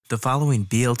The following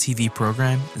BLTV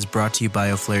program is brought to you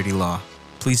by O'Flaherty Law.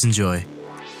 Please enjoy.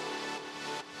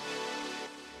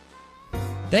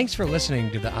 Thanks for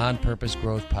listening to the On Purpose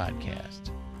Growth podcast.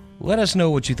 Let us know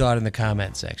what you thought in the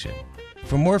comment section.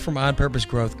 For more from On Purpose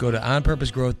Growth, go to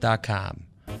onpurposegrowth.com.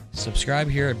 Subscribe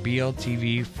here at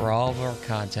BLTV for all of our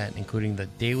content, including the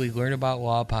daily Learn About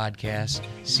Law podcast,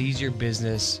 Seize Your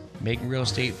Business, Making Real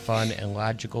Estate Fun, and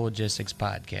Logical Logistics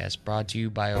podcast, brought to you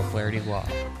by O'Flaherty Law.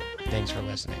 Thanks for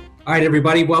listening. All right,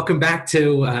 everybody, welcome back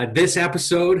to this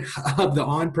episode of the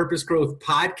On Purpose Growth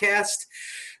podcast.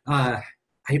 I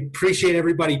appreciate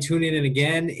everybody tuning in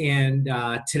again. And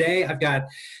today I've got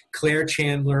Claire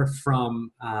Chandler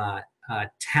from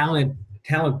Talent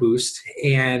Boost,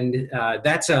 and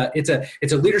it's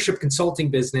a leadership consulting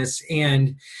business.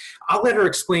 And I'll let her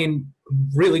explain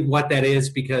really what that is,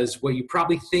 because what you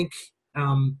probably think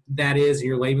that is,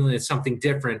 you're labeling it something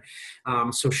different.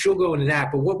 So she'll go into that.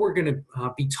 But what we're going to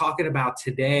be talking about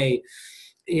today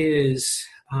is,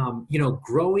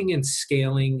 growing and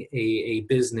scaling a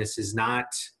business is not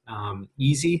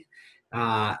easy.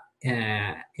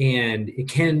 And you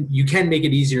can make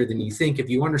it easier than you think if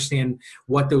you understand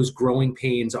what those growing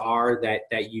pains are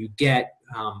that you get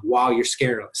while you're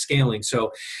scaling.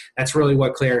 So that's really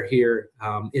what Claire here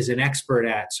is an expert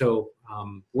at. So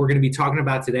we're going to be talking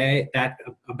about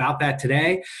that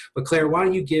today. But Claire, why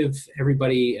don't you give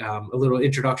everybody a little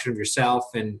introduction of yourself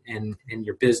and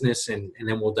your business, and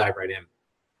then we'll dive right in.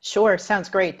 Sure. Sounds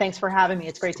great. Thanks for having me.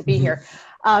 It's great to be here.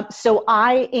 So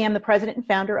I am the president and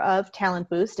founder of Talent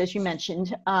Boost, as you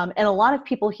mentioned. And a lot of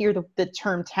people hear the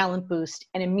term Talent Boost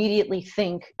and immediately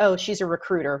think, oh, she's a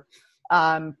recruiter,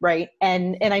 right?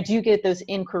 And I do get those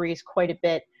inquiries quite a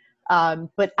bit.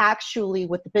 But actually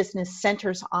what the business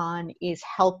centers on is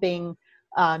helping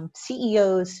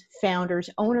CEOs,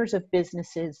 founders, owners of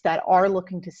businesses that are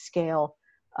looking to scale,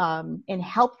 and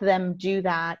help them do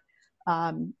that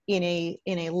in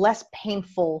a less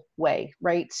painful way,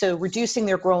 right? So reducing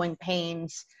their growing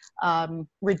pains,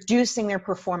 reducing their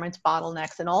performance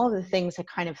bottlenecks, and all of the things that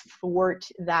kind of thwart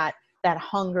that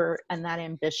hunger and that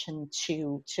ambition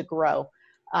to grow.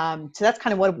 So that's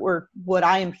kind of what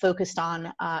I am focused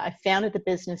on. I founded the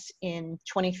business in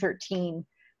 2013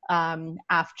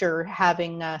 after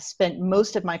having spent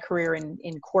most of my career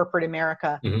in corporate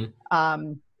America.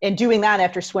 Mm-hmm. And doing that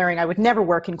after swearing I would never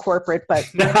work in corporate, but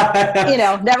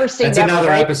never say that's never. Another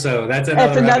right? Episode. That's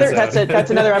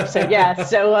another episode. Yeah.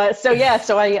 So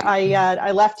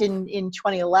I left in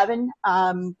 2011.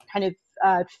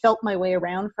 Felt my way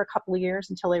around for a couple of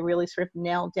years until I really sort of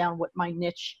nailed down what my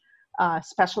niche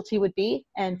specialty would be,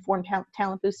 and formed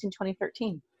Talent Boost in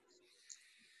 2013.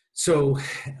 So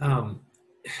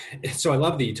I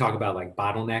love that you talk about like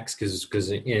bottlenecks, because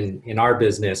in our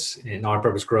business, in On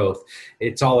Purpose Growth,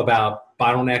 it's all about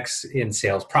bottlenecks in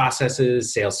sales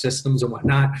processes, sales systems, and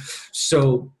whatnot.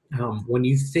 So when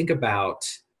you think about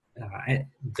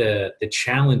the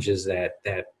challenges that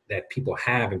people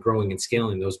have in growing and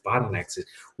scaling those bottlenecks,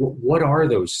 what are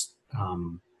those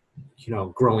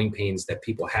growing pains that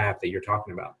people have that you're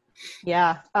talking about?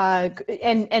 Yeah.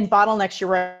 And bottlenecks, you're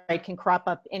right, can crop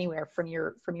up anywhere from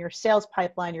your sales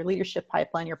pipeline, your leadership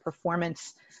pipeline, your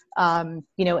performance, and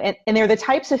they're the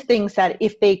types of things that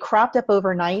if they cropped up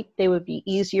overnight, they would be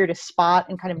easier to spot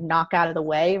and kind of knock out of the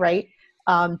way. Right.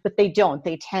 But they don't.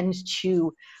 They tend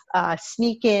to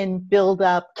sneak in, build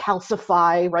up,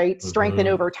 calcify, right, strengthen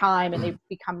over time, and they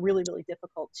become really, really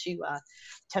difficult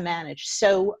to manage.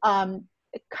 So,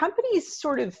 companies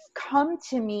sort of come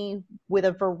to me with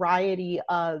a variety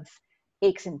of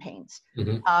aches and pains,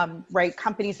 right?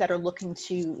 Companies that are looking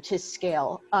to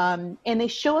scale, and they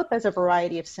show up as a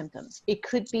variety of symptoms. It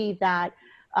could be that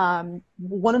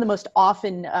one of the most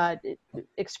often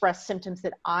expressed symptoms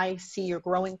that I see, or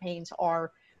growing pains,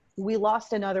 are we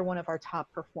lost another one of our top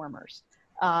performers,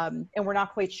 and we're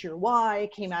not quite sure why.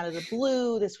 Came out of the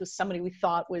blue. This was somebody we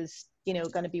thought was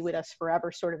going to be with us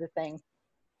forever, sort of a thing.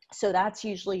 So that's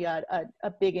usually a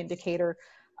big indicator.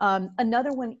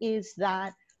 Another one is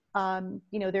that,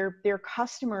 their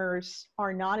customers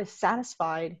are not as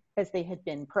satisfied as they had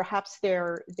been. Perhaps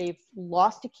they've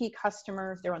lost a key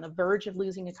customer. They're on the verge of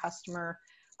losing a customer.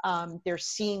 They're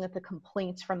seeing that the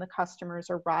complaints from the customers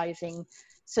are rising.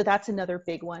 So that's another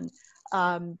big one.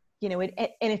 And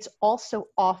it's also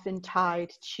often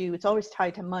it's always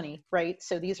tied to money, right?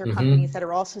 So these are companies that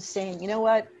are also saying, you know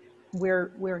what?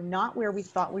 We're not where we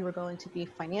thought we were going to be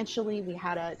financially. We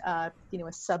had a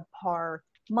subpar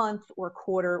month or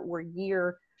quarter or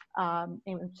year, and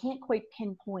we can't quite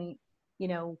pinpoint,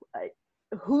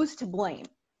 who's to blame,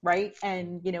 right?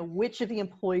 And which of the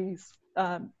employees,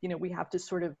 we have to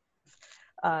sort of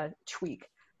tweak.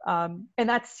 And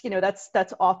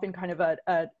that's often kind of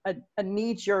a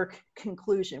knee-jerk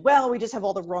conclusion. Well, we just have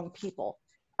all the wrong people.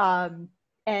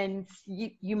 And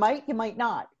you might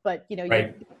not, but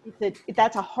Right.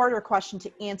 That's a harder question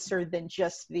to answer than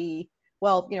just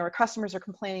our customers are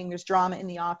complaining, there's drama in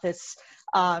the office,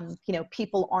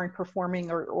 people aren't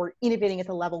performing or innovating at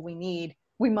the level we need.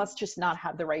 We must just not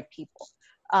have the right people.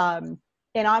 And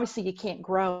obviously you can't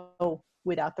grow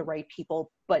without the right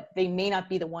people, but they may not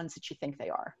be the ones that you think they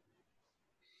are.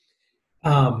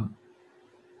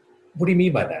 What do you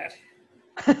mean by that?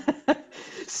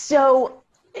 So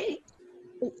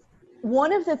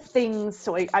one of the things,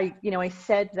 so I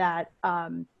said that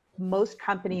most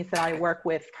companies that I work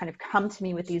with kind of come to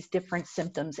me with these different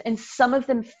symptoms, and some of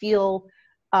them feel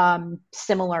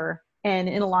similar. And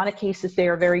in a lot of cases, they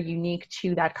are very unique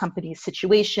to that company's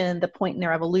situation, the point in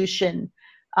their evolution.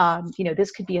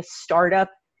 This could be a startup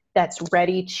that's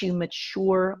ready to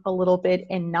mature a little bit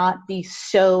and not be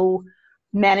so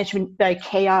management by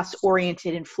chaos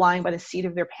oriented and flying by the seat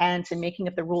of their pants and making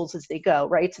up the rules as they go,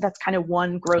 right? So that's kind of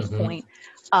one growth point.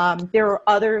 There are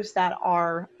others that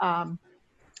are,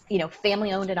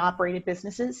 family owned and operated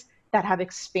businesses that have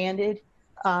expanded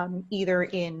either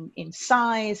in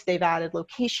size, they've added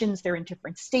locations, they're in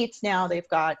different states now, they've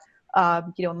got, a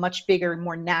much bigger,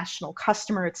 more national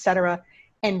customer, et cetera,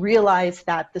 and realize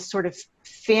that the sort of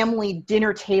family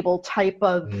dinner table type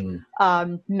of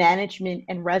management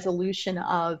and resolution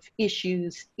of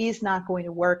issues is not going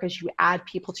to work as you add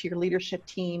people to your leadership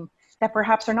team that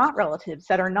perhaps are not relatives,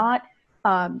 that are not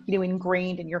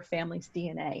ingrained in your family's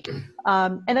DNA.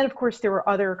 And then, of course, there are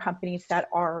other companies that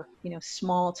are,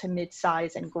 small to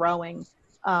mid-size and growing,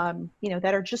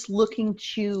 that are just looking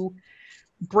to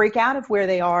break out of where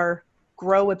they are,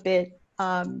 grow a bit,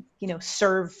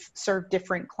 serve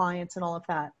different clients and all of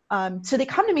that. So they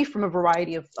come to me from a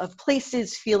variety of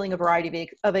places, feeling a variety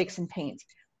of aches and pains.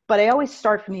 But I always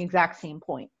start from the exact same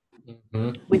point,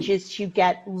 which is to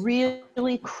get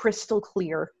really crystal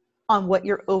clear on what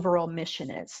your overall mission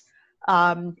is.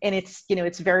 And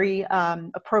it's very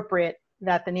appropriate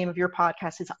that the name of your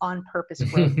podcast is On Purpose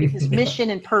Growth, because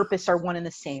mission and purpose are one and the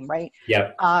same, right?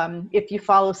 Yep. If you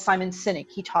follow Simon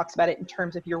Sinek, he talks about it in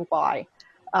terms of your why.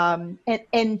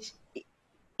 And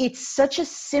it's such a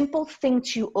simple thing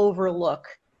to overlook.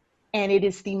 And it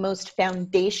is the most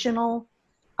foundational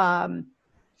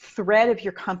thread of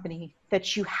your company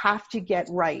that you have to get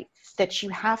right, that you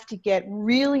have to get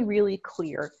really, really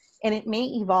clear. And it may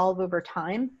evolve over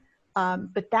time.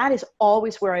 But that is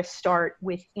always where I start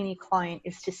with any client,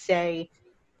 is to say,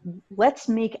 let's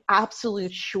make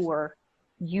absolute sure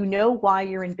you know why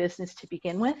you're in business to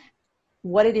begin with,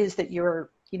 what it is that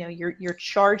you're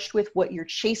charged with, what you're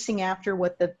chasing after,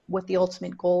 what the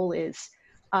ultimate goal is.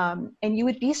 And you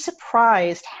would be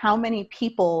surprised how many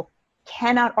people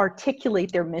cannot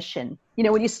articulate their mission.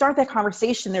 When you start that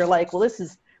conversation, they're like, well,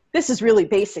 this is really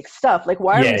basic stuff. Like,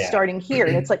 why are we starting here?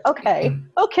 And it's like, okay,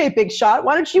 big shot.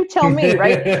 Why don't you tell me,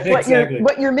 right?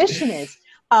 What your mission is.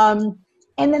 And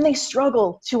then they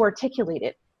struggle to articulate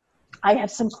it. I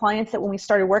have some clients that when we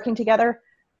started working together,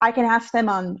 I can ask them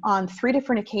on 3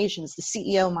 different occasions, the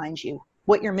CEO, mind you,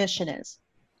 what your mission is.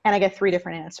 And I get 3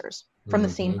 different answers from the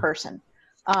same person.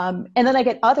 And then I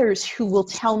get others who will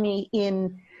tell me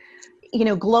in,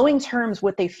 glowing terms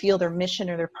what they feel their mission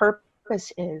or their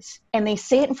purpose is. And they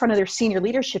say it in front of their senior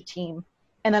leadership team.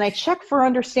 And then I check for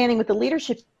understanding with the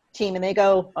leadership team and they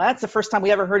go, well, that's the first time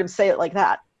we ever heard him say it like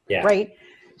that. Yeah. Right.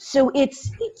 So it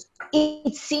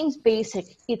seems basic.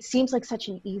 It seems like such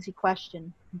an easy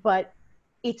question, but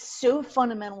it's so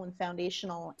fundamental and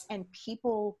foundational, and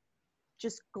people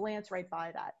just glance right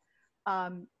by that.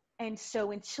 And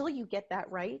so until you get that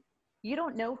right, you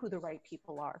don't know who the right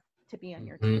people are to be on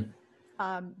your team.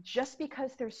 Just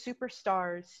because they're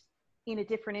superstars in a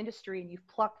different industry and you've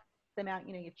plucked them out,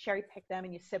 you've cherry picked them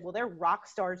and you said, well, they're rock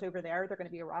stars over there, they're going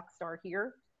to be a rock star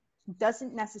here,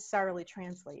 doesn't necessarily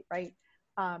translate, right?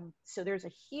 So there's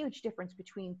a huge difference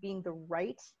between being the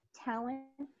right talent,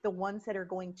 the ones that are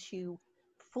going to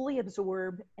fully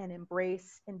absorb and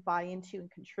embrace and buy into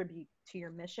and contribute to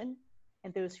your mission,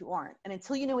 and those who aren't. And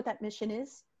until you know what that mission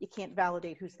is, you can't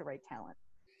validate who's the right talent.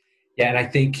 Yeah, and I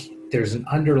think there's an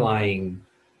underlying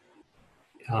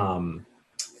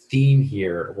theme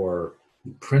here or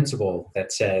principle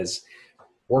that says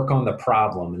work on the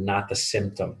problem and not the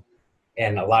symptom.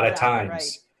 And a lot of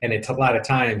times,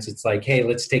 it's like, hey,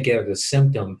 let's take care of the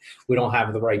symptom. We don't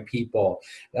have the right people,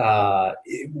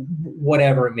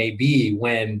 whatever it may be,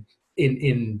 when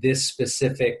in this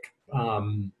specific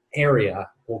area,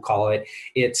 we'll call it,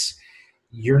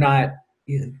 you're not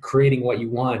creating what you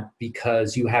want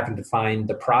because you happen to find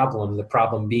the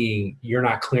problem being you're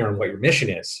not clear on what your mission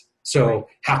is. So Right.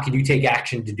 how can you take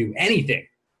action to do anything?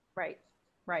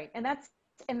 Right. And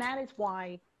that is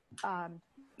why,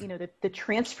 the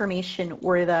transformation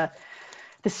or the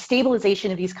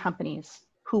stabilization of these companies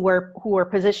who are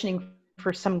positioning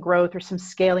for some growth or some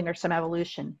scaling or some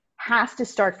evolution has to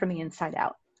start from the inside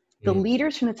out. The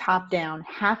leaders from the top down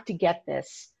have to get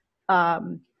this.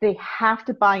 They have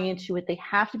to buy into it. They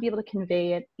have to be able to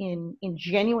convey it in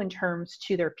genuine terms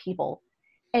to their people.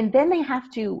 And then they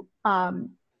have to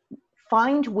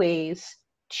find ways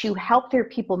to help their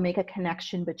people make a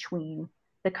connection between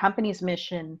the company's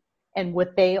mission and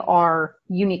what they are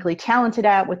uniquely talented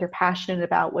at, what they're passionate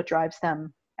about, what drives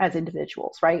them as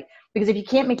individuals, right? Because if you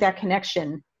can't make that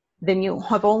connection, then you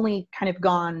have only kind of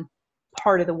gone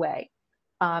part of the way.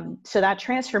 So that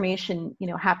transformation,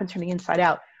 happens from the inside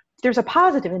out. There's a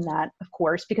positive in that, of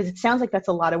course, because it sounds like that's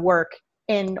a lot of work,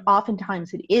 and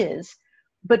oftentimes it is.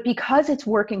 But because it's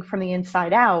working from the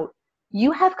inside out,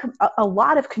 you have a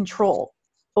lot of control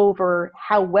over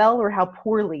how well or how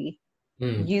poorly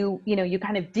you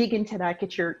kind of dig into that,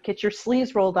 get your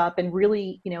sleeves rolled up, and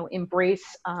really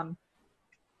embrace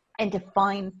and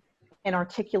define and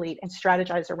articulate and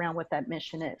strategize around what that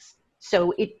mission is.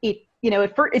 So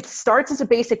it starts as a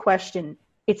basic question.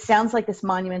 It sounds like this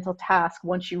monumental task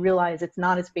once you realize it's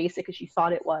not as basic as you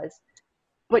thought it was,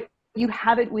 but you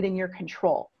have it within your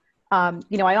control. I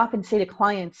often say to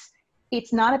clients,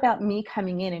 it's not about me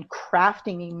coming in and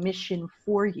crafting a mission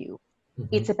for you.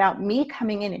 It's about me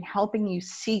coming in and helping you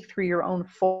see through your own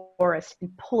forest and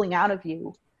pulling out of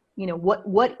you,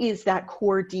 what is that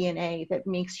core DNA that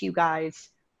makes you guys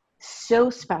so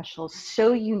special,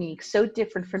 so unique, so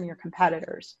different from your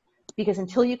competitors. Because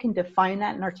until you can define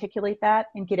that and articulate that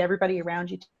and get everybody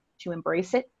around you to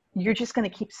embrace it, you're just going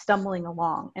to keep stumbling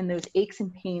along, and those aches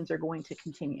and pains are going to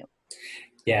continue.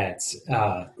 Yeah, it's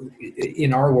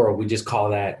in our world, we just call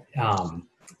that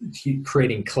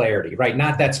creating clarity, right?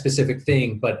 Not that specific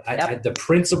thing, but the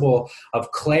principle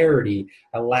of clarity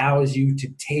allows you to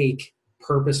take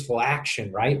purposeful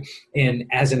action, right? And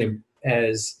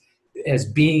as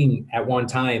being at one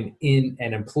time in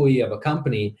an employee of a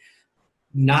company,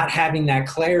 not having that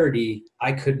clarity,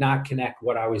 I could not connect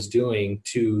what I was doing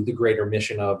to the greater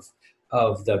mission of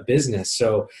the business.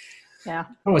 So I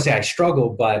don't want to say I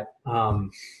struggled, but I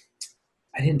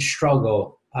didn't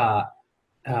struggle.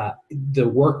 The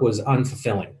work was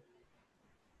unfulfilling,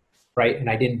 right? And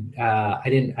I didn't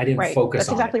right. focus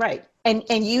on it. That's exactly right. And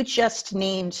you just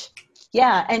named,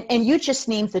 and you just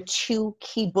named the two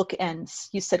key bookends.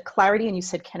 You said clarity and you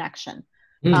said connection.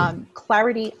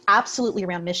 Clarity, absolutely,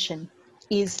 around mission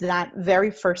is that very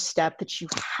first step that you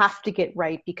have to get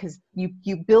right, because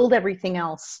you build everything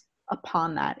else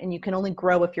upon that, and you can only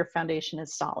grow if your foundation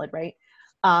is solid, right?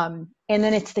 And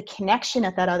then it's the connection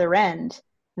at that other end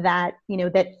that,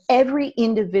 that every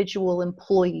individual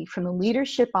employee, from the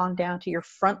leadership on down to your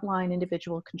frontline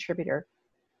individual contributor,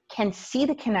 can see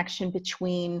the connection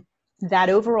between that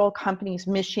overall company's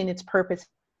mission, its purpose,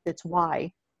 its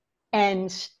why,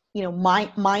 and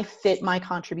my fit, my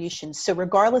contribution. So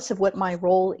regardless of what my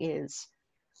role is,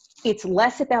 it's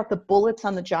less about the bullets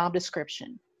on the job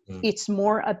description. It's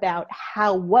more about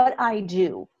what I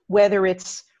do, whether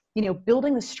it's,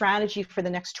 building the strategy for the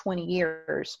next 20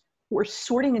 years or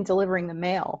sorting and delivering the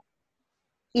mail.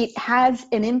 It has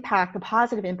an impact, a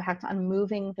positive impact on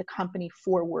moving the company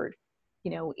forward,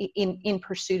 in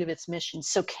pursuit of its mission.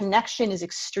 So connection is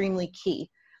extremely key.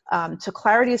 So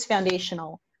clarity is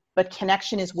foundational, but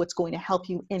connection is what's going to help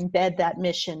you embed that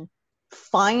mission,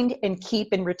 find and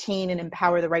keep and retain and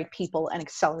empower the right people, and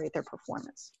accelerate their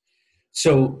performance.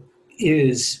 So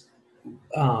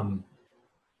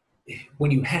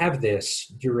when you have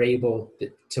this, you're able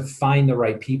to find the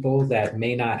right people that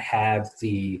may not have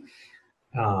the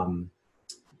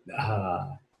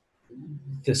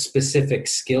specific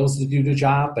skills to do the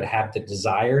job, but have the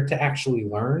desire to actually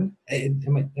learn.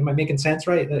 Am I making sense,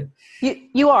 right?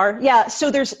 You are, yeah.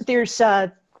 So there's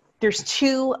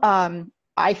two,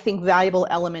 I think, valuable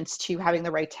elements to having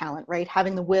the right talent, right?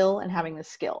 Having the will and having the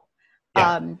skill.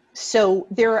 Yeah. So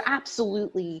there are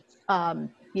absolutely,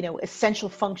 essential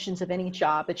functions of any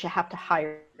job that you have to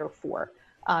hire for.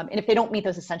 And if they don't meet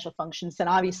those essential functions, then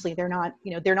obviously they're not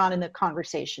in the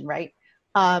conversation, right?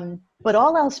 But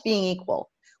all else being equal,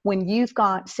 when you've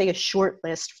got, say, a short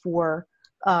list for,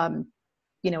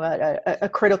 a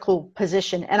critical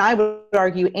position, and I would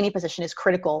argue any position is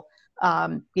critical,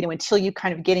 until you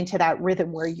kind of get into that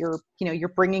rhythm where you're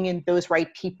bringing in those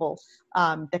right people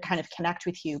that kind of connect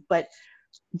with you. But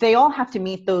they all have to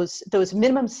meet those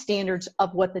minimum standards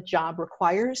of what the job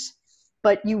requires.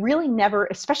 But you really never,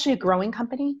 especially a growing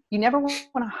company, you never want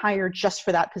to hire just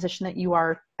for that position that you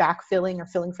are backfilling or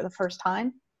filling for the first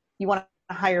time. You want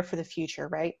to hire for the future,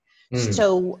 right?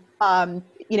 So,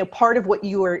 part of what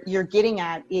you're getting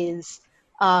at is,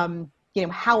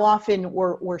 how often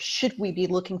or should we be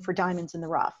looking for diamonds in the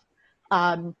rough?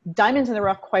 Diamonds in the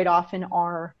rough quite often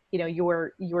are,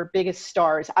 your biggest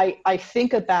stars. I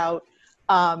think about,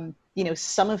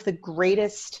 some of the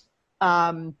greatest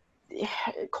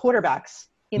quarterbacks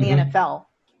in the NFL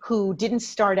who didn't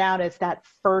start out as that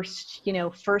first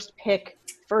pick,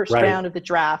 first round of the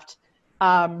draft.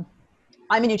 I'm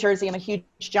in New Jersey. I'm a huge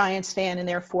Giants fan, and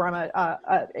therefore I'm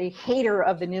a hater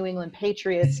of the New England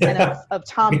Patriots and of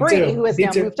Tom Brady, who has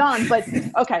now moved on. But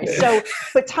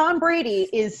but Tom Brady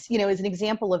is an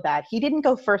example of that. He didn't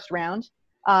go first round.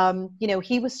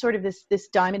 He was sort of this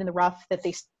diamond in the rough that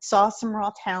they saw some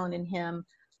raw talent in him.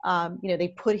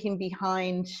 They put him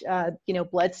behind,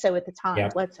 Bledsoe at the time. Yeah.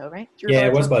 Bledsoe, right?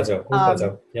 It was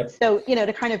Bledsoe. Yep. So,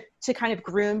 to kind of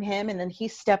groom him, and then he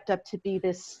stepped up to be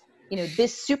this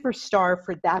superstar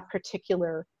for that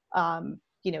particular,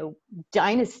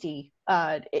 dynasty.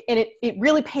 And it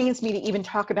really pains me to even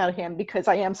talk about him because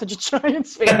I am such a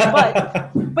Giants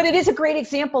fan. But it is a great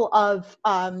example of,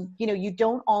 you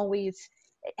don't always.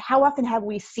 How often have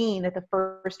we seen that the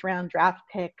first round draft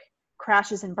pick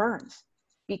crashes and burns?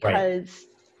 Because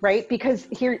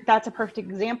here, that's a perfect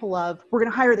example of, we're going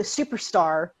to hire the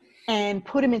superstar and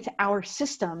put him into our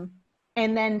system,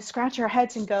 and then scratch our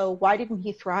heads and go, why didn't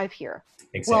he thrive here?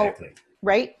 Exactly. Well,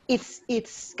 right?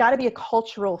 It's got to be a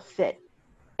cultural fit.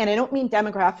 And I don't mean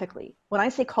demographically. When I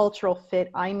say cultural fit,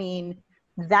 I mean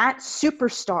that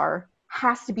superstar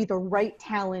has to be the right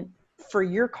talent for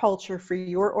your culture, for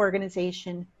your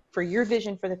organization, for your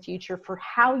vision for the future, for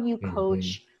how you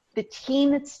coach the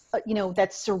team that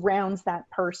surrounds that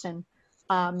person.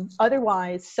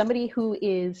 Otherwise, somebody who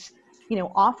is,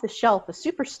 off the shelf, a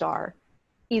superstar,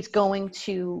 is going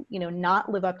to, not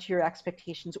live up to your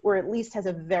expectations, or at least has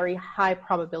a very high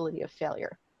probability of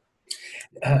failure.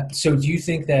 So do you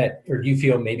think that, or do you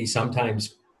feel maybe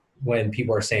sometimes when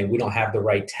people are saying we don't have the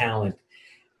right talent,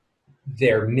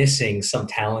 they're missing some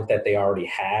talent that they already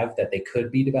have that they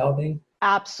could be developing?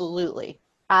 Absolutely.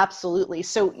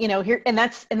 So, here, and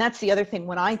that's the other thing.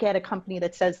 When I get a company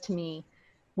that says to me,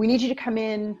 we need you to come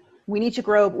in, we need to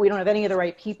grow, but we don't have any of the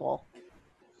right people,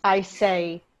 I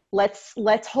say, let's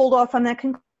hold off on that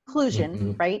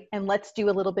conclusion, right? And let's do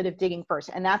a little bit of digging first.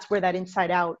 And that's where that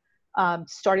inside out,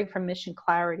 starting from mission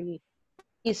clarity,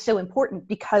 is so important,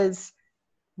 because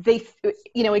they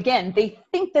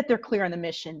think that they're clear on the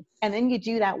mission, and then you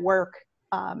do that work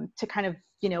to kind of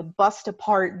bust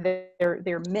apart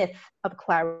their myth of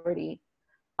clarity,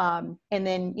 and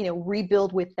then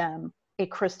rebuild with them a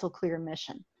crystal clear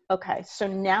mission. Okay, so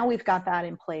now we've got that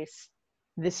in place.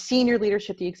 The senior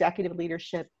leadership, the executive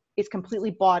leadership, is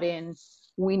completely bought in.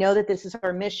 We know that this is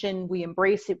our mission. We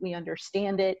embrace it. We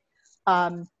understand it.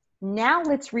 Now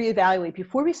let's reevaluate.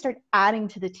 Before we start adding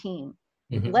to the team,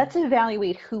 let's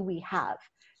evaluate who we have.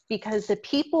 Because the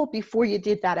people, before you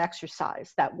did that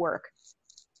exercise, that work,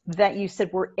 that you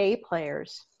said were A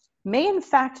players, may in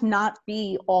fact not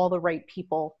be all the right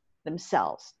people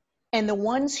themselves. And the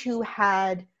ones who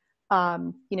had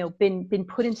been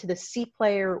put into the C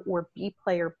player or B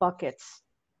player buckets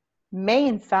may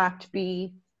in fact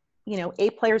be, A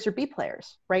players or B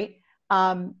players, right?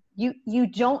 You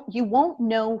won't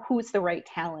know who's the right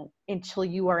talent until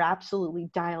you are absolutely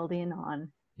dialed in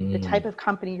on the type of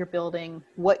company you're building,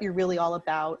 what you're really all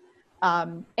about.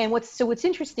 And what's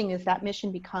interesting is that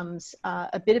mission becomes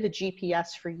a bit of a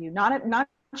GPS for you, not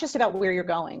just about where you're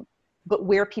going, but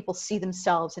where people see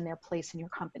themselves in their place in your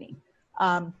company.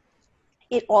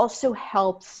 It also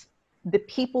helps the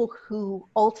people who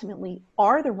ultimately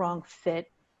are the wrong fit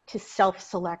to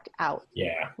self-select out.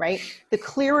 Yeah. Right? The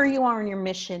clearer you are in your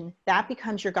mission, that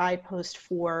becomes your guidepost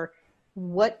for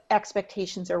what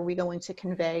expectations are we going to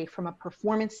convey from a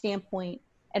performance standpoint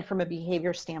and from a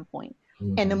behavior standpoint.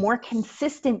 And the more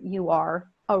consistent you are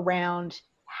around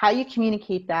how you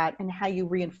communicate that and how you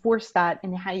reinforce that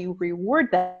and how you reward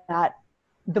that,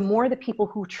 the more the people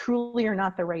who truly are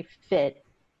not the right fit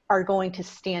are going to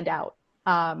stand out.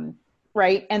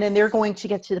 Right? And then they're going to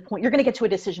get to the point, you're going to get to a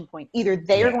decision point. Either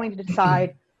they are going to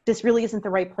decide this really isn't the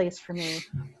right place for me,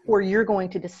 or you're going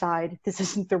to decide this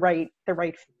isn't the right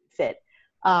fit.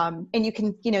 And you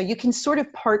can sort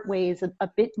of part ways a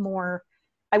bit more,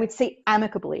 I would say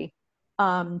amicably,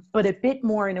 but a bit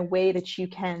more in a way that you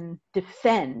can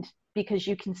defend, because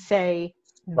you can say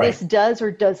this does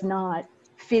or does not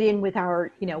fit in with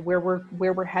our, where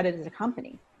we're headed as a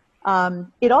company.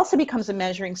 It also becomes a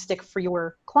measuring stick for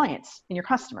your clients and your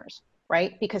customers,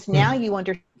 right? Because now you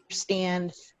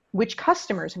understand which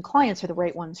customers and clients are the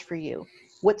right ones for you,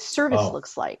 what service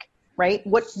looks like, right?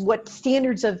 What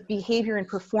standards of behavior and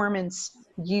performance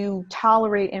you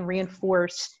tolerate and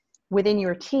reinforce within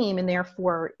your team, and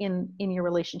therefore in your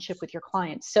relationship with your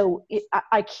clients. So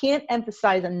I can't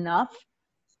emphasize enough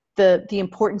the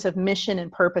importance of mission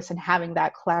and purpose and having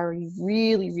that clarity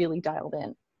really, really dialed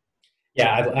in.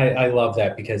 Yeah, I love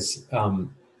that, because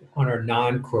on our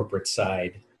non-corporate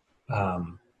side,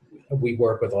 we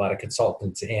work with a lot of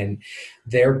consultants, and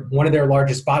one of their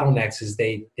largest bottlenecks is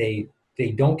they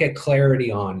don't get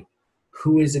clarity on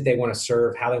who is it they want to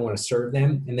serve, how they want to serve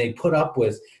them, and they put up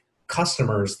with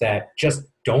customers that just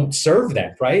don't serve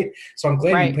them, right? So I'm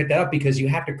glad you put that up, because you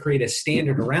have to create a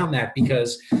standard around that,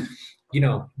 because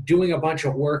doing a bunch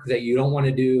of work that you don't want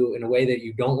to do in a way that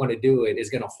you don't want to do it is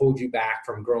going to hold you back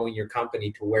from growing your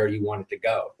company to where you want it to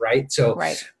go, right? So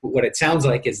what it sounds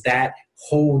like is that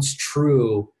holds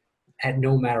true at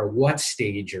no matter what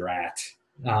stage you're at.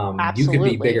 You could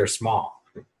be big or small.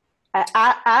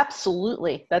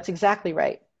 Absolutely. That's exactly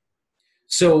right.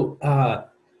 So,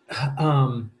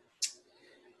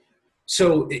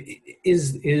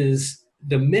 is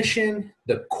the mission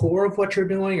the core of what you're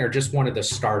doing, or just one of the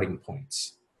starting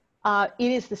points?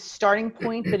 It is the starting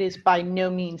point, but is by no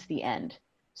means the end.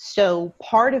 So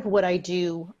part of what I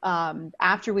do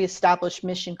after we establish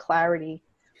mission clarity,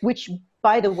 which,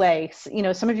 by the way,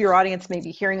 some of your audience may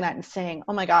be hearing that and saying,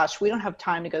 oh my gosh, we don't have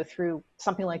time to go through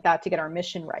something like that to get our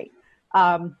mission right.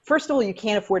 First of all, you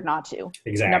can't afford not to.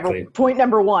 Exactly. Point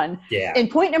number one. Yeah.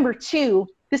 And point number two,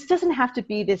 this doesn't have to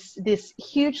be this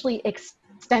hugely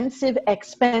extensive,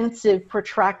 expensive,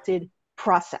 protracted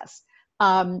process.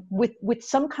 With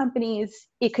some companies,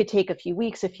 it could take a few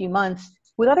weeks, a few months.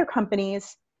 With other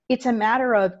companies, it's a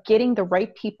matter of getting the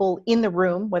right people in the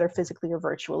room, whether physically or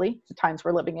virtually, the times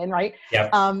we're living in, right? Yep.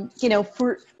 And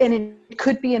it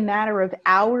could be a matter of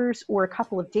hours or a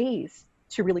couple of days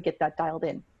to really get that dialed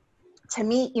in. To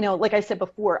me, like I said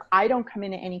before, I don't come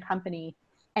into any company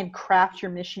and craft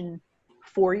your mission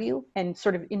for you and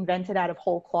sort of invent it out of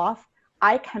whole cloth.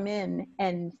 I come in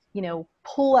and,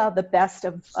 pull out the best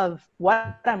of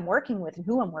what I'm working with and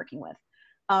who I'm working with.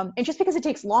 And just because it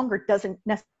takes longer doesn't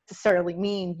necessarily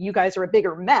mean you guys are a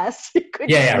bigger mess. It could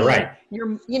just mean right.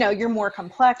 You're more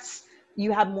complex.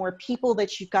 You have more people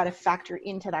that you've got to factor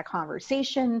into that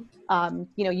conversation.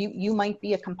 You might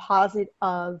be a composite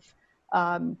of,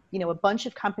 a bunch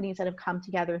of companies that have come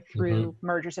together through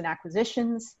mergers and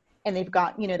acquisitions. And they've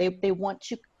got, they want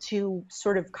to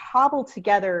sort of cobble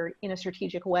together in a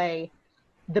strategic way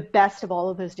the best of all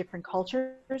of those different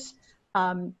cultures.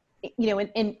 In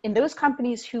those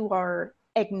companies who are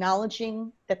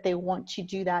acknowledging that they want to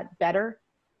do that better,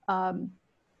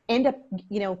 end up,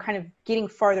 kind of getting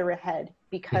farther ahead,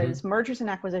 because mergers and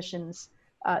acquisitions,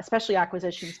 especially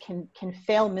acquisitions, can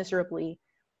fail miserably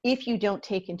if you don't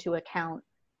take into account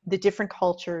the different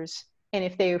cultures. And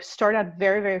if they start out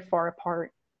very, very far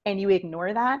apart, and you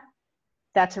ignore that,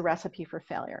 that's a recipe for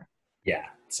failure. Yeah.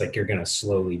 It's like you're going to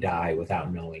slowly die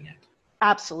without knowing it.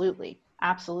 Absolutely.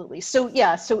 Absolutely. So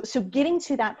so getting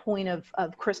to that point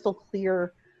of crystal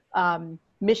clear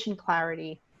mission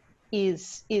clarity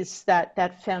is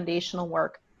that foundational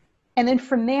work. And then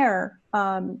from there,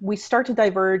 we start to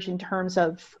diverge in terms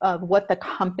of what the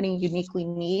company uniquely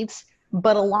needs.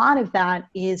 But a lot of that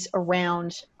is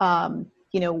around,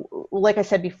 like I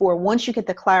said before, once you get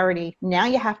the clarity, now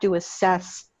you have to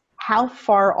assess how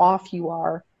far off you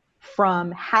are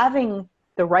from having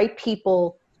the right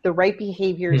people, the right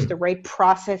behaviors, the right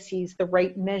processes, the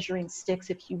right measuring sticks,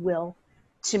 if you will,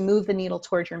 to move the needle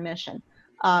towards your mission.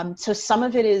 So some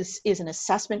of it is an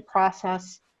assessment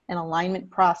process, an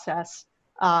alignment process,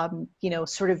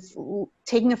 sort of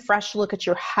taking a fresh look at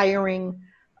your hiring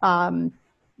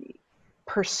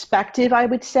perspective, I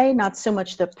would say, not so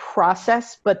much the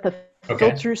process, but the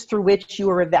filters through which you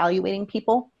are evaluating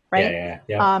people, right?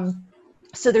 Yeah.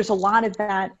 So there's a lot of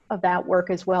that work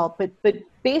as well. But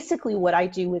basically what I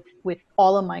do with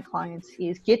all of my clients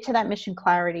is get to that mission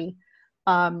clarity,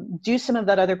 do some of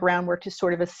that other groundwork to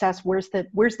sort of assess where's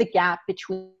the gap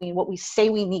between what we say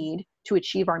we need to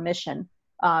achieve our mission,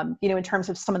 in terms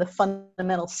of some of the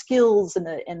fundamental skills and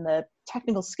the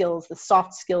technical skills, the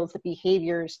soft skills, the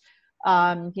behaviors,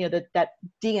 that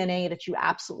DNA that you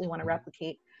absolutely want to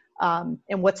replicate,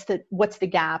 and what's the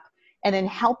gap, and then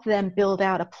help them build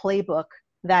out a playbook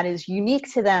that is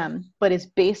unique to them, but is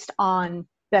based on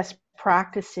best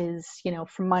practices,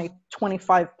 from my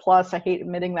 25 plus, I hate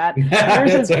admitting that,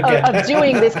 years of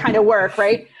doing this kind of work,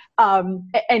 right?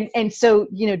 And so,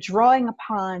 drawing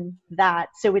upon that,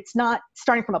 so it's not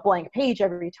starting from a blank page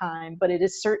every time, but it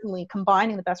is certainly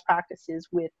combining the best practices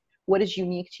with what is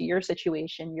unique to your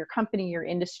situation, your company, your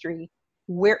industry,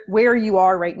 where you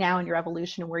are right now in your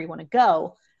evolution and where you want to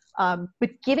go. But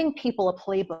giving people a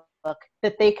playbook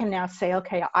that they can now say,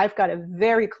 okay, I've got a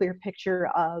very clear picture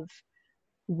of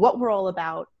what we're all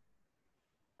about,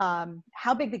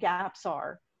 how big the gaps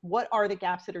are, what are the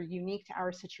gaps that are unique to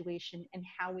our situation, and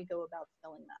how we go about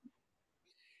filling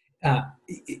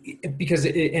them. Because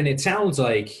it sounds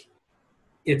like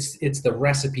it's the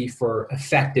recipe for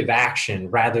effective action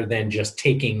rather than just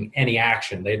taking any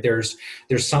action. There's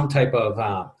some type of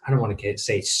I don't want to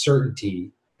say certainty,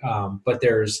 but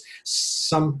there's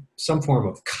some form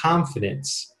of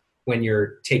confidence when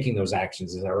you're taking those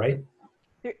actions. Is that right?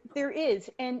 There is,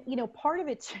 and part of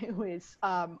it too is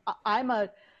I'm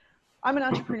an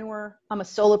entrepreneur. I'm a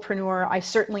solopreneur. I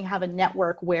certainly have a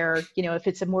network where if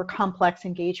it's a more complex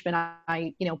engagement,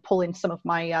 I pull in some of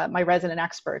my my resident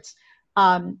experts.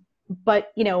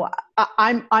 But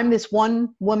I'm this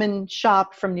one woman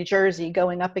shop from New Jersey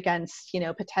going up against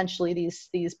potentially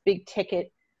these big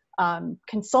ticket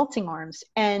consulting arms,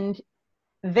 and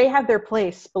they have their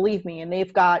place, believe me, and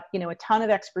they've got a ton of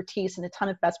expertise and a ton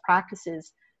of best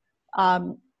practices.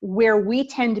 Where we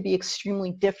tend to be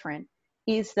extremely different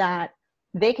is that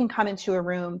they can come into a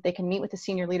room, they can meet with the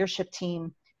senior leadership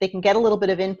team, they can get a little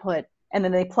bit of input, and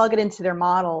then they plug it into their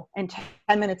model, and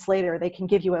 10 minutes later they can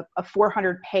give you a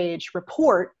 400-page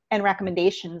report and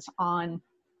recommendations on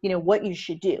what you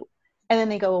should do, and then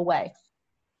they go away.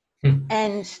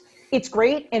 And it's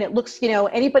great, and it looks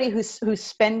anybody who's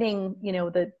spending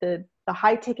the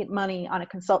high ticket money on a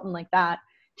consultant like that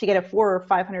to get a 400 or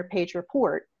 500-page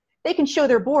report, they can show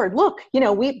their board, look,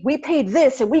 we paid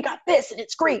this and we got this and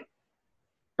it's great.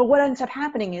 But what ends up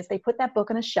happening is they put that book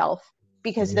on a shelf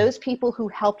because those people who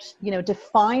helped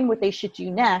define what they should do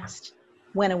next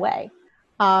went away.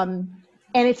 And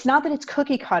it's not that it's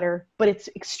cookie cutter, but it's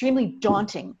extremely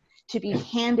daunting to be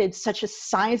handed such a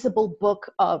sizable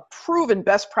book of proven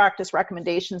best practice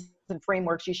recommendations and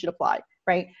frameworks you should apply,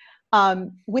 right?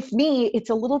 With me,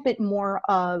 it's a little bit more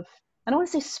of, I don't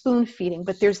want to say spoon feeding,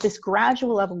 but there's this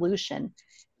gradual evolution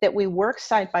that we work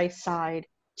side by side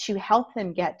to help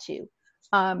them get to.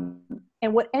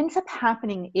 And what ends up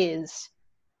happening is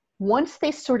once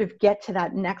they sort of get to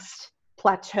that next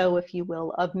plateau, if you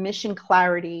will, of mission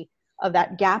clarity, of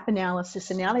that gap analysis,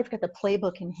 and now they've got the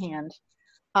playbook in hand,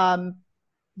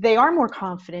 they are more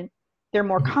confident, they're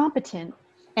more competent,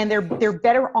 and they're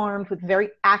better armed with very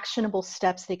actionable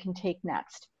steps they can take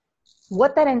next.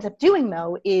 What that ends up doing,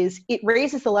 though, is it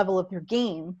raises the level of their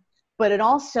game, but it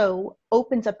also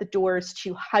opens up the doors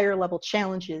to higher level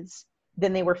challenges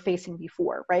than they were facing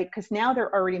before, right? Because now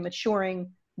they're already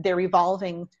maturing, they're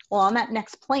evolving. Well, on that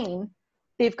next plane,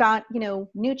 they've got,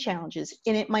 new challenges.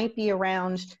 And it might be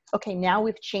around, okay, now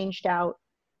we've changed out,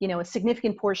 a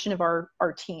significant portion of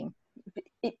our team.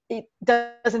 It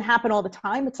doesn't happen all the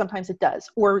time, but sometimes it does.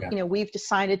 Or, we've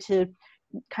decided to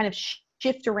kind of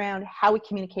shift around how we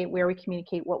communicate, where we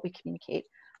communicate, what we communicate.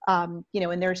 And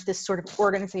there's this sort of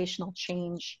organizational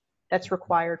change that's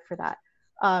required for that.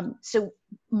 So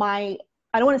I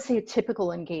don't want to say a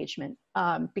typical engagement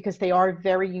because they are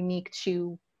very unique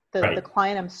to the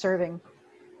client I'm serving.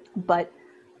 But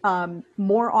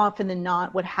more often than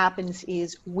not, what happens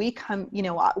is we come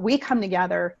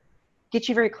together, get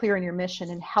you very clear on your mission,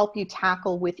 and help you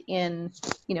tackle within,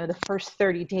 the first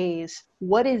 30 days,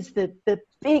 what is the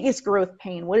biggest growth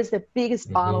pain? What is the biggest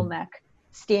bottleneck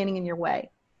standing in your way?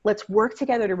 Let's work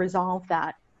together to resolve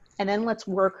that. And then let's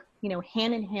work,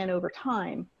 hand in hand over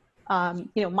time.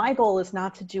 My goal is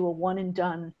not to do a one and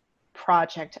done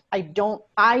project. I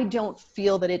don't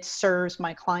feel that it serves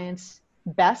my clients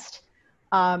best.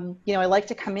 I like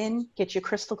to come in, get you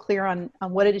crystal clear on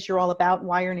what it is you're all about and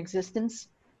why you're in existence,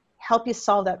 help you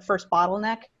solve that first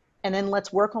bottleneck, and then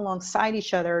let's work alongside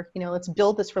each other. Let's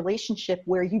build this relationship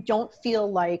where you don't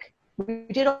feel like we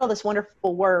did all this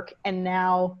wonderful work and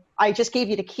now I just gave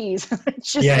you the keys.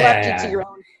 It's just left you to your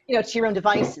own, to your own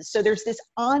devices. So there's this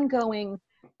ongoing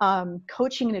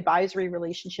coaching and advisory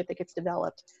relationship that gets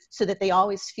developed so that they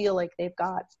always feel like they've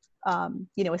got,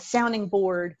 a sounding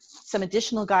board, some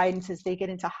additional guidance as they get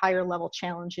into higher level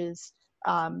challenges,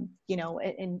 and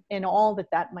all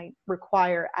that might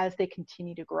require as they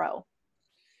continue to grow.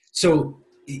 So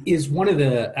is one of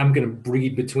the, I'm going to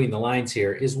read between the lines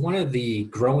here, is one of the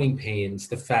growing pains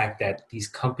the fact that these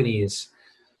companies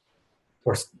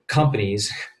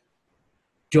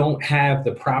don't have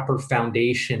the proper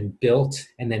foundation built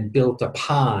and then built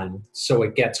upon, so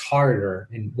it gets harder.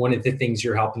 And one of the things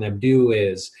you're helping them do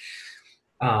is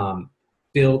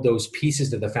build those pieces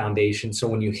to the foundation, so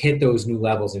when you hit those new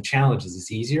levels and challenges,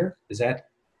 it's easier? Is that?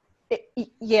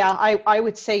 Yeah, I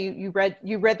would say you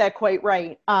read that quite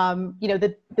right.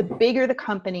 The bigger the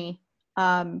company,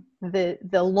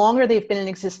 the longer they've been in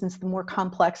existence, the more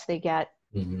complex they get,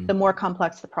 the more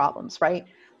complex the problems, right?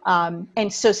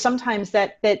 And so sometimes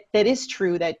that is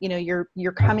true, that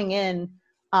you're coming in,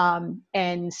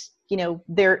 and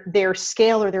their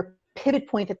scale or their pivot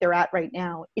point that they're at right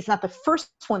now is not the first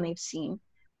one they've seen,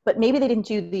 but maybe they didn't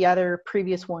do the other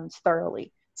previous ones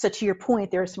thoroughly. So to your point,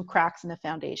 there are some cracks in the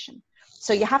foundation.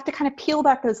 So you have to kind of peel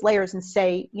back those layers and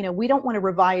say, we don't want to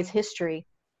revise history,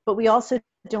 but we also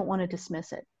don't want to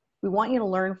dismiss it. We want you to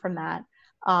learn from that.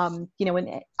 And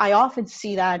I often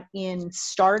see that in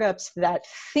startups that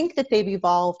think that they've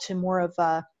evolved to more of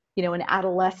a, an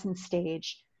adolescent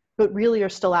stage, but really are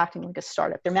still acting like a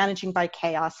startup. They're managing by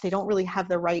chaos. They don't really have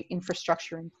the right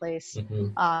infrastructure in place.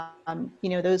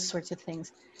 Those sorts of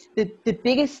things. The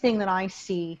biggest thing that I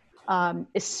see,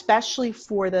 especially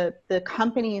for the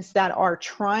companies that are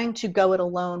trying to go it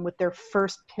alone with their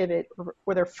first pivot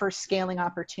or their first scaling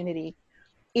opportunity,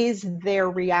 is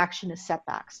their reaction to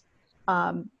setbacks.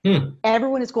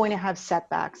 Everyone is going to have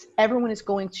setbacks. Everyone is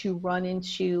going to run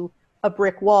into a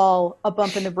brick wall, a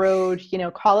bump in the road,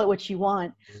 call it what you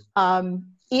want.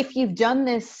 If you've done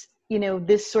this,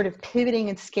 this sort of pivoting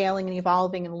and scaling and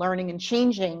evolving and learning and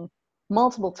changing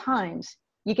multiple times,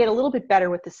 you get a little bit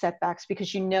better with the setbacks,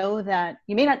 because you know that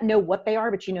you may not know what they are,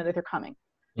 but you know that they're coming.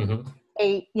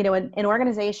 An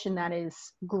organization that is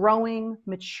growing,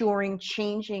 maturing,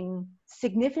 changing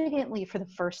significantly for the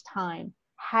first time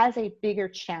has a bigger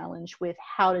challenge with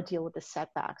how to deal with the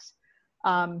setbacks.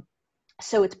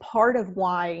 So it's part of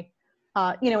why,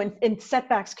 and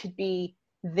setbacks could be,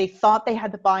 they thought they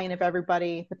had the buy-in of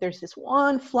everybody, but there's this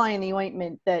one fly in the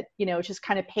ointment that, just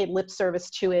kind of paid lip service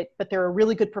to it, but they're a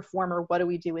really good performer. What do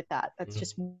we do with that? That's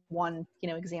just one,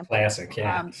 example. Classic,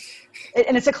 yeah.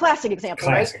 And it's a classic example,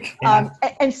 right? Yeah.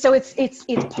 And so it's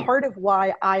part of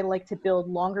why I like to build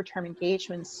longer term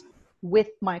engagements with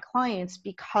my clients,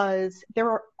 because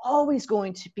there are always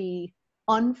going to be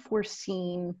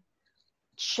unforeseen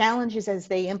challenges as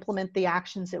they implement the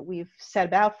actions that we've set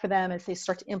about for them, as they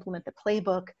start to implement the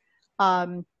playbook,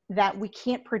 that we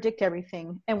can't predict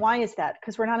everything. And why is that?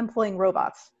 Because we're not employing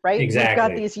robots, right? Exactly. We've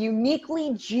got these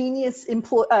uniquely genius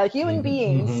human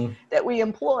beings that we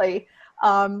employ,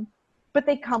 but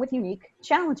they come with unique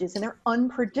challenges and they're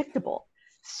unpredictable.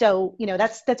 So,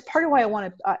 that's part of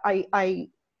why I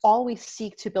always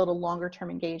seek to build a longer term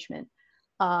engagement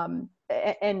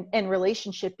and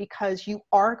relationship, because you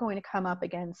are going to come up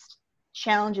against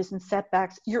challenges and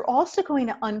setbacks. You're also going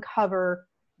to uncover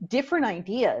different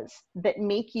ideas that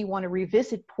make you want to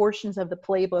revisit portions of the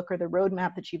playbook or the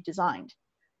roadmap that you've designed.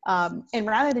 And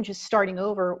rather than just starting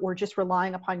over or just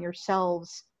relying upon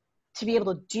yourselves to be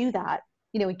able to do that,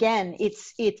 again,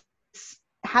 it's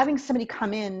having somebody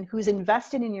come in who's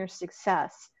invested in your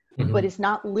success, but is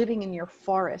not living in your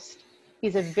forest,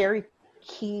 is a very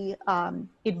key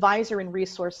advisor and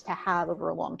resource to have over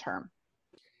a long term.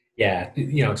 Yeah,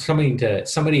 somebody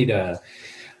to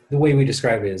the way we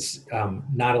describe it is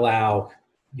not allow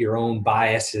your own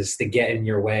biases to get in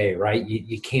your way, right?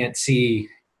 You can't see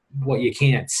what you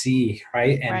can't see,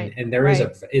 right? And there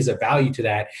is a value to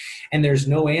that, and there's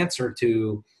no answer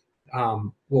to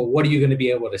well, what are you going to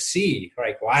be able to see?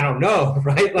 Right? Well, I don't know,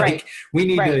 right? Like we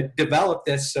need to develop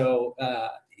this so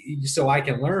I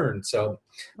can learn. So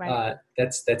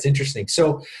that's interesting.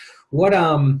 So what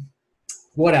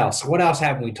else? What else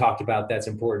haven't we talked about that's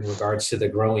important in regards to the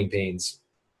growing pains?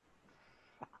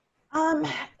 I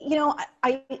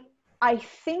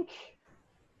think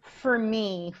for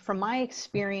me, from my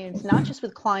experience, not just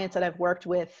with clients that I've worked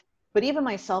with, but even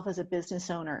myself as a business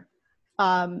owner,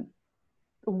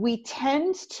 we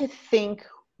tend to think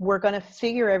we're going to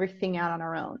figure everything out on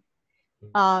our own.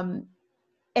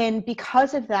 And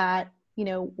because of that,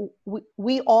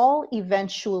 we all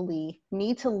eventually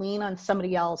need to lean on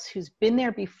somebody else who's been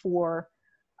there before,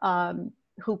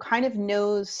 who kind of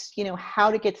knows, how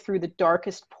to get through the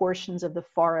darkest portions of the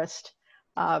forest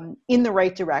in the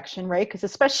right direction, right? Because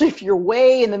especially if you're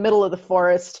way in the middle of the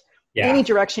forest, any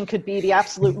direction could be the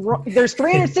absolute wrong. There's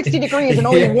 360 degrees and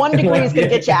only 1 degree is going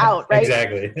to get you out, right?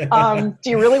 Exactly. Do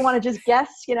you really want to just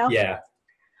guess, Yeah.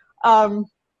 I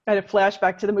had a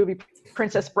flashback to the movie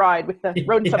Princess Bride with the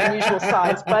rodents of unusual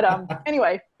size. But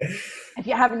anyway, if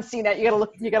you haven't seen that, you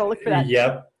gotta look for that.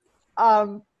 Yep.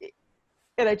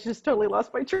 And I just totally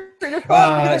lost my train of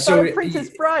thought because I thought of Princess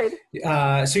Bride.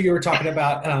 So you were talking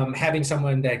about having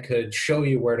someone that could show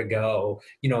you where to go,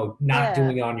 not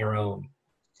doing it on your own.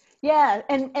 Yeah,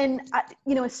 and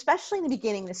especially in the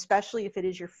beginning, especially if it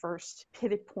is your first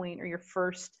pivot point or your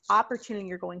first opportunity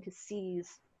you're going to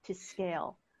seize to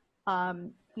scale.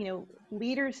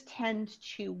 Leaders tend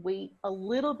to wait a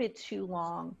little bit too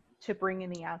long to bring in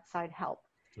the outside help.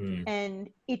 And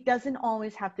it doesn't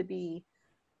always have to be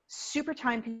super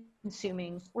time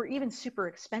consuming or even super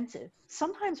expensive.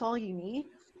 Sometimes all you need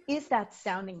is that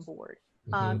sounding board.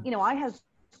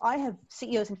 I have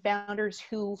CEOs and founders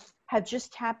who have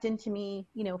just tapped into me,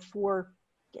 for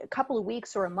a couple of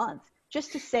weeks or a month,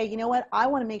 just to say, you know what, I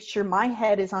want to make sure my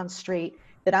head is on straight,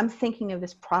 that I'm thinking of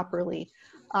this properly.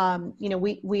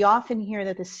 We often hear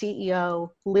that the CEO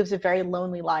lives a very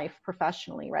lonely life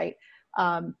professionally, right?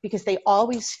 Because they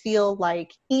always feel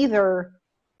like either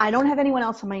I don't have anyone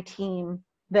else on my team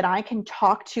that I can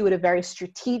talk to at a very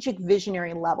strategic,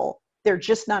 visionary level. They're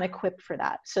just not equipped for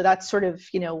that. So that's sort of,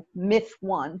 myth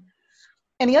one.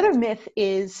 And the other myth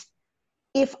is,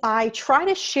 if I try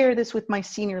to share this with my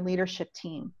senior leadership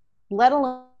team, let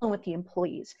alone with the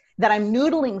employees, that I'm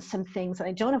noodling some things and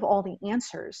I don't have all the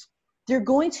answers, they're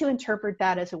going to interpret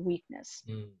that as a weakness.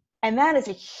 And that is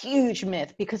a huge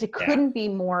myth, because it couldn't be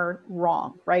more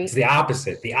wrong, right? It's the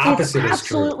opposite. The opposite is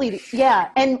absolutely true. Yeah.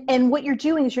 And what you're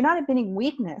doing is, you're not admitting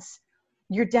weakness.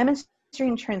 You're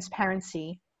demonstrating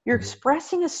transparency. You're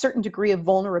expressing a certain degree of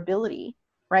vulnerability,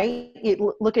 right?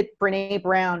 Look at Brene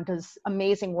Brown, does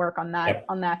amazing work on that,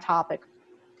 on that topic.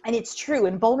 And it's true.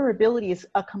 And vulnerability is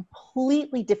a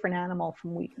completely different animal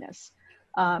from weakness.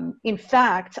 In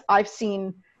fact, I've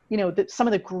seen, some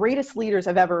of the greatest leaders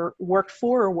I've ever worked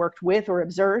for or worked with or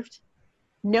observed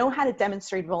know how to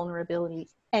demonstrate vulnerability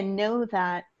and know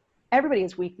that everybody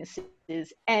has weaknesses.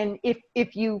 And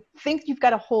if you think you've got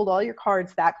to hold all your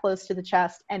cards that close to the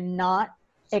chest and not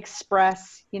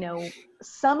express,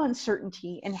 some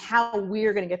uncertainty in how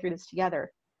we're going to get through this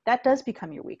together, that does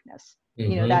become your weakness.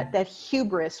 That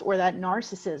hubris or that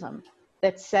narcissism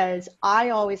that says, I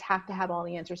always have to have all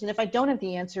the answers. And if I don't have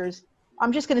the answers,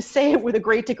 I'm just going to say it with a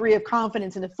great degree of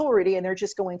confidence and authority, and they're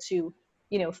just going to,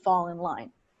 fall in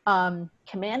line.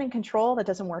 Command and control, that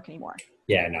doesn't work anymore.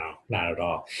 Yeah, no, not at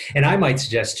all. And I might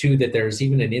suggest too that there's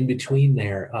even an in-between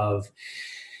there of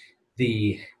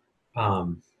the,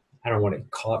 I don't want to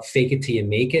call it fake it till you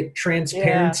make it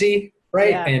transparency,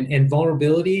 right? Yeah. And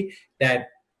vulnerability that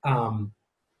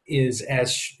is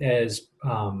as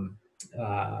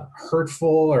hurtful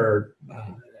or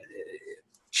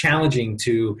challenging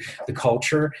to the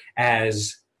culture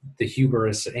as the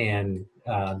hubris and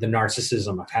the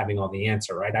narcissism of having all the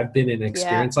answer, right? I've been in an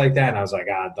experience like that, and I was like,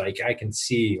 God, like I can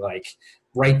see like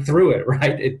right through it,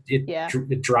 right?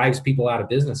 It drives people out of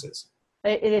businesses.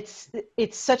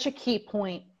 It's such a key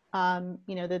point.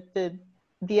 The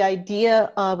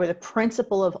idea of, or the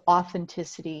principle of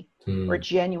authenticity or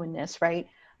genuineness, right?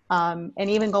 And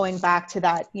even going back to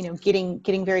that,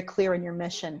 getting very clear in your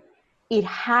mission, it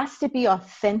has to be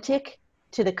authentic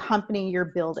to the company you're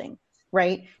building,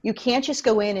 right? You can't just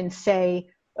go in and say,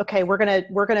 okay, we're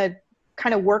gonna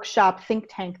kind of workshop, think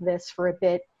tank this for a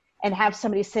bit, and have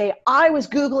somebody say, I was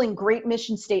Googling great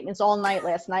mission statements all night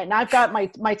last night, and I've got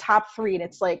my top 3. And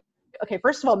it's like, okay,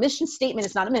 first of all, mission statement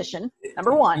is not a mission,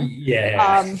 number one.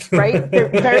 Right? They're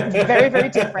very, very, very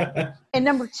different. And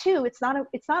number 2, it's not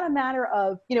a matter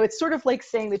of, it's sort of like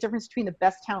saying the difference between the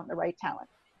best talent and the right talent.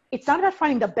 It's not about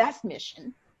finding the best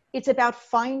mission. It's about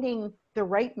finding the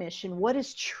right mission, what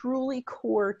is truly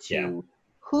core to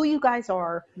who you guys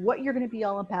are, what you're going to be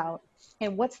all about,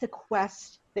 and what's the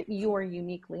quest that you are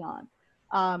uniquely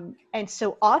on. And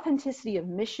so authenticity of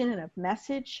mission and of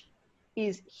message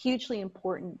is hugely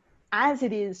important, as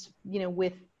it is,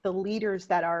 with the leaders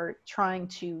that are trying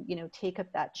to, take up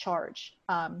that charge.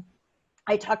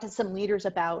 I talked to some leaders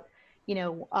about,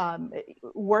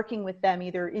 working with them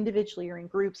either individually or in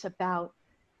groups about,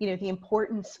 the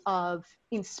importance of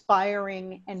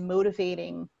inspiring and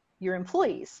motivating your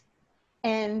employees.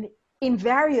 And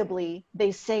invariably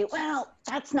they say, well,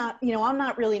 that's not, I'm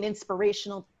not really an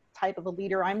inspirational type of a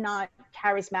leader. I'm not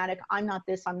charismatic. I'm not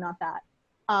this, I'm not that.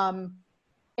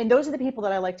 And those are the people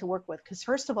that I like to work with, because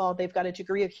first of all, they've got a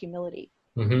degree of humility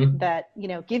that,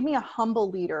 give me a humble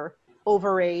leader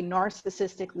over a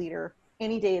narcissistic leader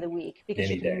any day of the week, because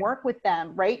you can work with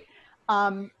them, right?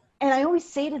 And I always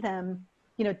say to them,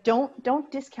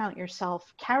 don't discount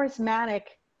yourself. Charismatic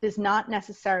does not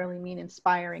necessarily mean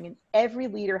inspiring, and every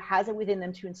leader has it within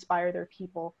them to inspire their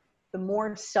people. The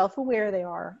more self-aware they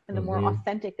are, and the more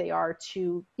authentic they are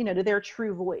to, to their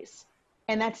true voice.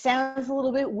 And that sounds a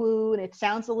little bit woo, and it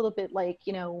sounds a little bit like,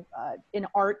 an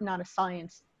art, not a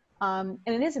science. And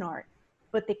it is an art.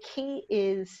 But the key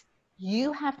is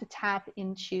you have to tap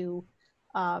into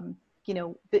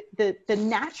the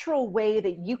natural way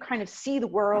that you kind of see the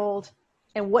world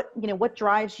and what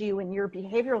drives you and your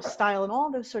behavioral style and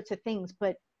all those sorts of things.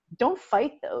 But don't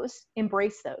fight those,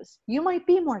 embrace those. You might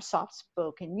be more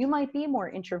soft-spoken, you might be more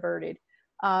introverted,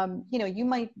 you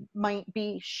might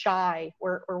be shy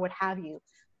or what have you.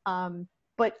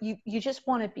 But you just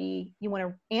want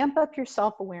to amp up your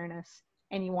self-awareness,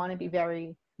 and you want to be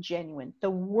very genuine. The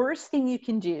worst thing you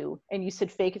can do, and you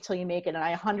said fake it till you make it, and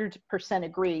I 100%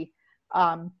 agree.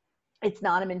 It's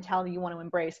not a mentality you want to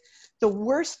embrace. The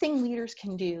worst thing leaders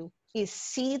can do is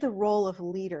see the role of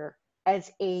leader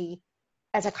as a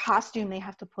costume they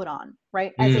have to put on,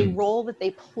 right? As a role that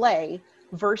they play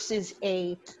versus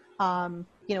an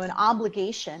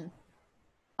obligation.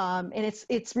 And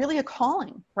it's really a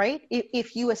calling, right?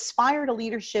 If you aspire to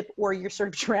leadership, or you're sort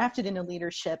of drafted into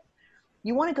leadership,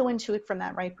 you want to go into it from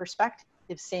that right perspective,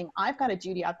 saying, I've got a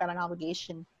duty, I've got an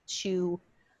obligation to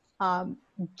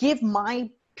give my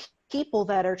people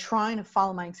that are trying to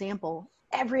follow my example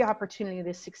every opportunity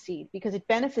to succeed, because it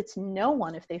benefits no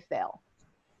one if they fail.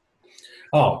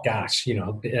 Oh gosh,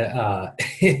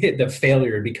 the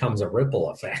failure becomes a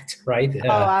ripple effect, right? Oh,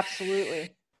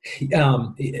 absolutely.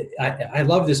 I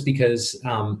love this because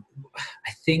I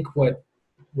think what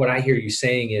I hear you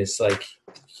saying is, like,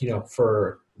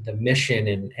 for the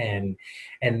mission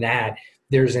and that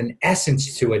there's an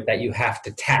essence to it that you have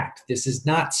to tap. This is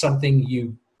not something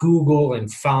you Google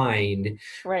and find,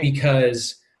 right?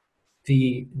 Because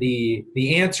the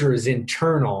answer is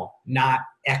internal, not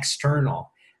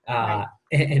external. Right.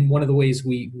 And one of the ways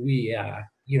we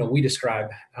describe,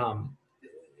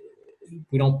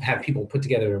 we don't have people put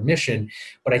together a mission,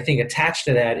 but I think attached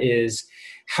to that is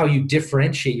how you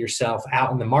differentiate yourself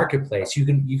out in the marketplace. You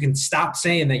can stop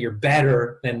saying that you're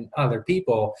better than other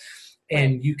people,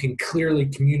 and you can clearly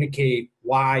communicate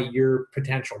why your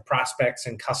potential prospects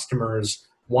and customers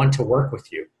want to work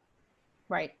with you.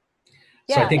 Right.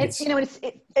 Yeah. So I think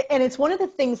it's one of the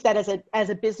things that as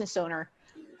a business owner,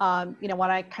 when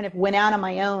I kind of went out on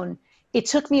my own, it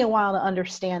took me a while to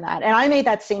understand that. And I made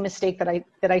that same mistake that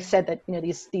I said that,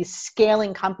 these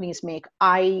scaling companies make.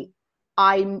 I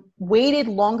waited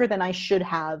longer than I should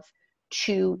have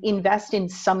to invest in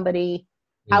somebody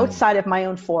outside of my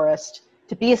own forest,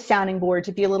 to be a sounding board,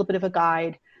 to be a little bit of a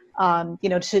guide,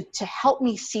 to help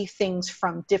me see things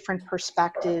from different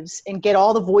perspectives and get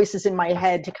all the voices in my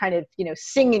head to kind of,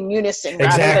 sing in unison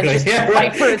rather than just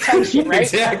fight for attention, right?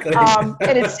 Exactly.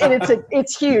 And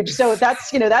it's huge. So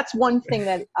that's one thing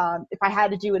that if I had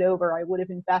to do it over, I would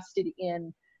have invested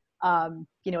in,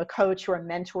 a coach or a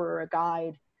mentor or a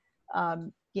guide,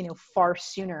 far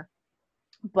sooner.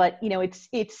 But it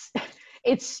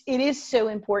is so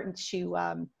important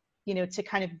to to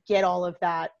kind of get all of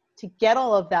that. To get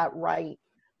all of that right,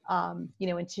 and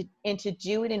to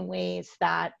do it in ways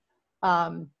that,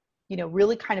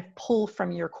 really kind of pull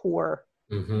from your core,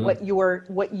 what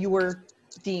your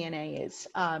DNA is.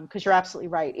 Because you're absolutely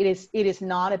right. It is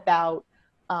not about,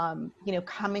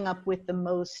 coming up with the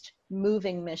most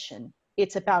moving mission.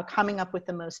 It's about coming up with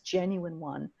the most genuine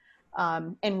one,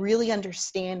 and really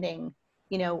understanding,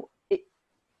 and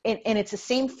it's the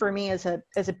same for me as a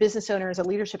business owner, as a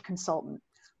leadership consultant.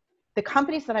 The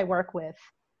companies that I work with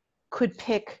could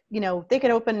pick, they could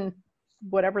open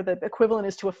whatever the equivalent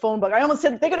is to a phone book. I almost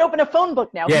said they could open a phone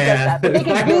book now. Yeah. Who does that? But they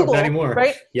can Google,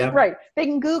 right? Yeah. Right. They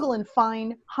can Google and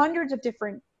find hundreds of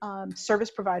different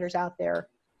service providers out there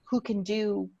who can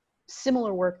do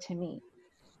similar work to me.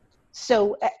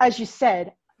 So as you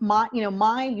said, my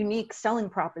unique selling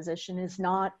proposition is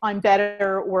not I'm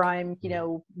better or I'm,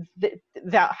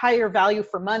 that higher value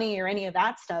for money or any of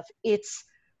that stuff. It's,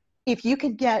 if you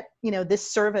could get,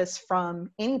 this service from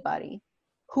anybody,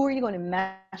 who are you going to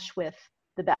mesh with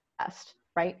the best,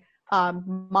 right? I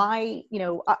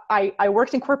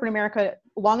worked in corporate America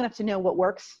long enough to know what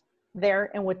works there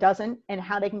and what doesn't, and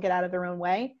how they can get out of their own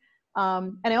way.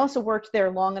 And I also worked there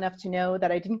long enough to know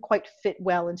that I didn't quite fit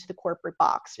well into the corporate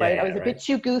box, right? I was a bit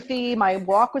too goofy. My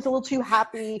walk was a little too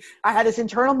happy. I had this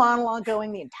internal monologue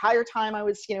going the entire time I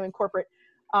was, in corporate.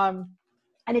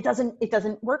 And it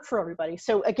doesn't work for everybody.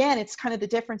 So again, it's kind of the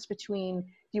difference between, do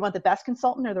you want the best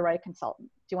consultant or the right consultant?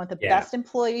 Do you want the best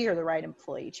employee or the right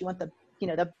employee? Do you want the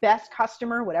best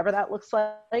customer, whatever that looks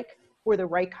like, or the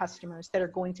right customers that are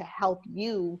going to help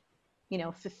you,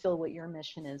 fulfill what your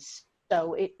mission is?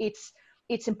 So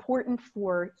it's important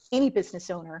for any business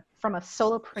owner, from a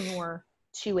solopreneur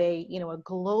to a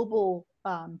global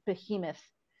behemoth,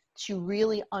 to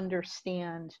really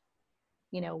understand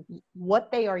what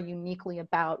they are uniquely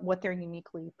about, what they're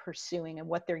uniquely pursuing, and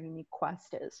what their unique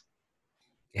quest is.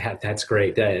 Yeah, that's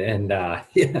great. And I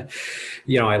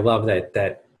love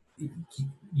that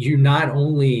you not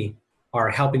only are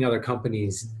helping other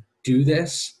companies do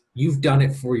this, you've done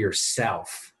it for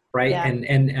yourself, right? Yeah.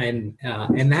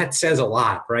 And that says a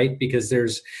lot, right? Because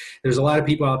there's a lot of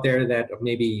people out there that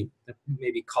maybe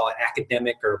call it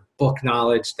academic or book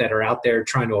knowledge that are out there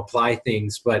trying to apply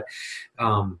things, but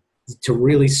to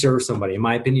really serve somebody, in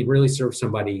my opinion, really serve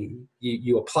somebody,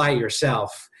 you apply it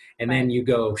yourself, and then you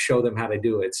go show them how to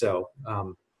do it. So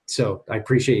I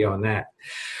appreciate you on that.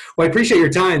 Well, I appreciate your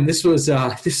time. This is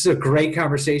a great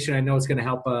conversation. I know it's going to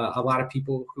help a lot of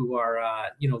people who are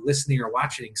listening or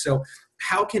watching. So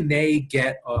how can they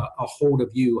get a hold of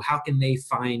you? How can they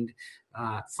find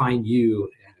you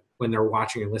when they're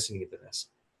watching and listening to this?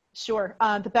 Sure.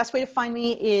 The best way to find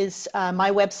me is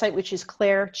my website, which is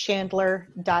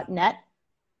clairechandler.net.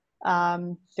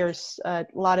 There's a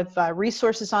lot of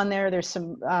resources on there. There's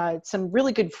some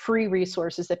really good free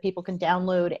resources that people can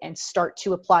download and start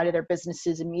to apply to their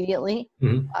businesses immediately,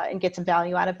 and get some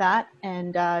value out of that.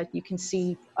 And you can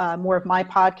see more of my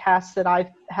podcasts that I've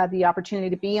had the opportunity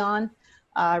to be on,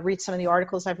 read some of the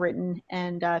articles I've written.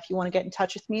 And if you want to get in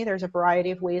touch with me, there's a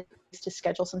variety of ways to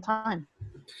schedule some time.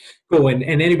 Cool. And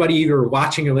anybody either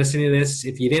watching or listening to this,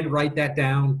 if you didn't write that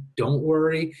down, don't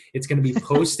worry. It's going to be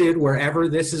posted wherever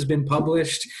this has been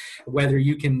published, whether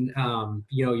you can,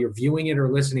 you're viewing it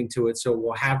or listening to it. So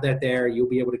we'll have that there. You'll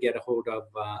be able to get a hold of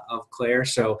Claire.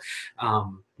 So,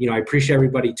 I appreciate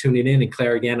everybody tuning in. And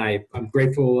Claire, again, I'm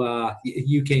grateful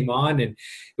you came on, and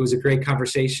it was a great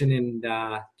conversation. And,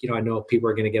 I know people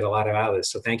are going to get a lot out of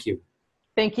this. So thank you.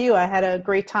 Thank you. I had a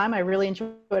great time. I really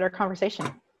enjoyed our conversation.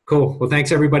 Cool. Well,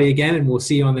 thanks everybody again, and we'll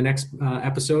see you on the next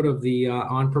episode of the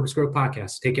On Purpose Growth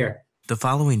podcast. Take care. The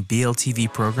following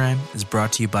BLTV program is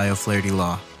brought to you by O'Flaherty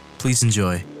Law. Please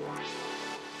enjoy.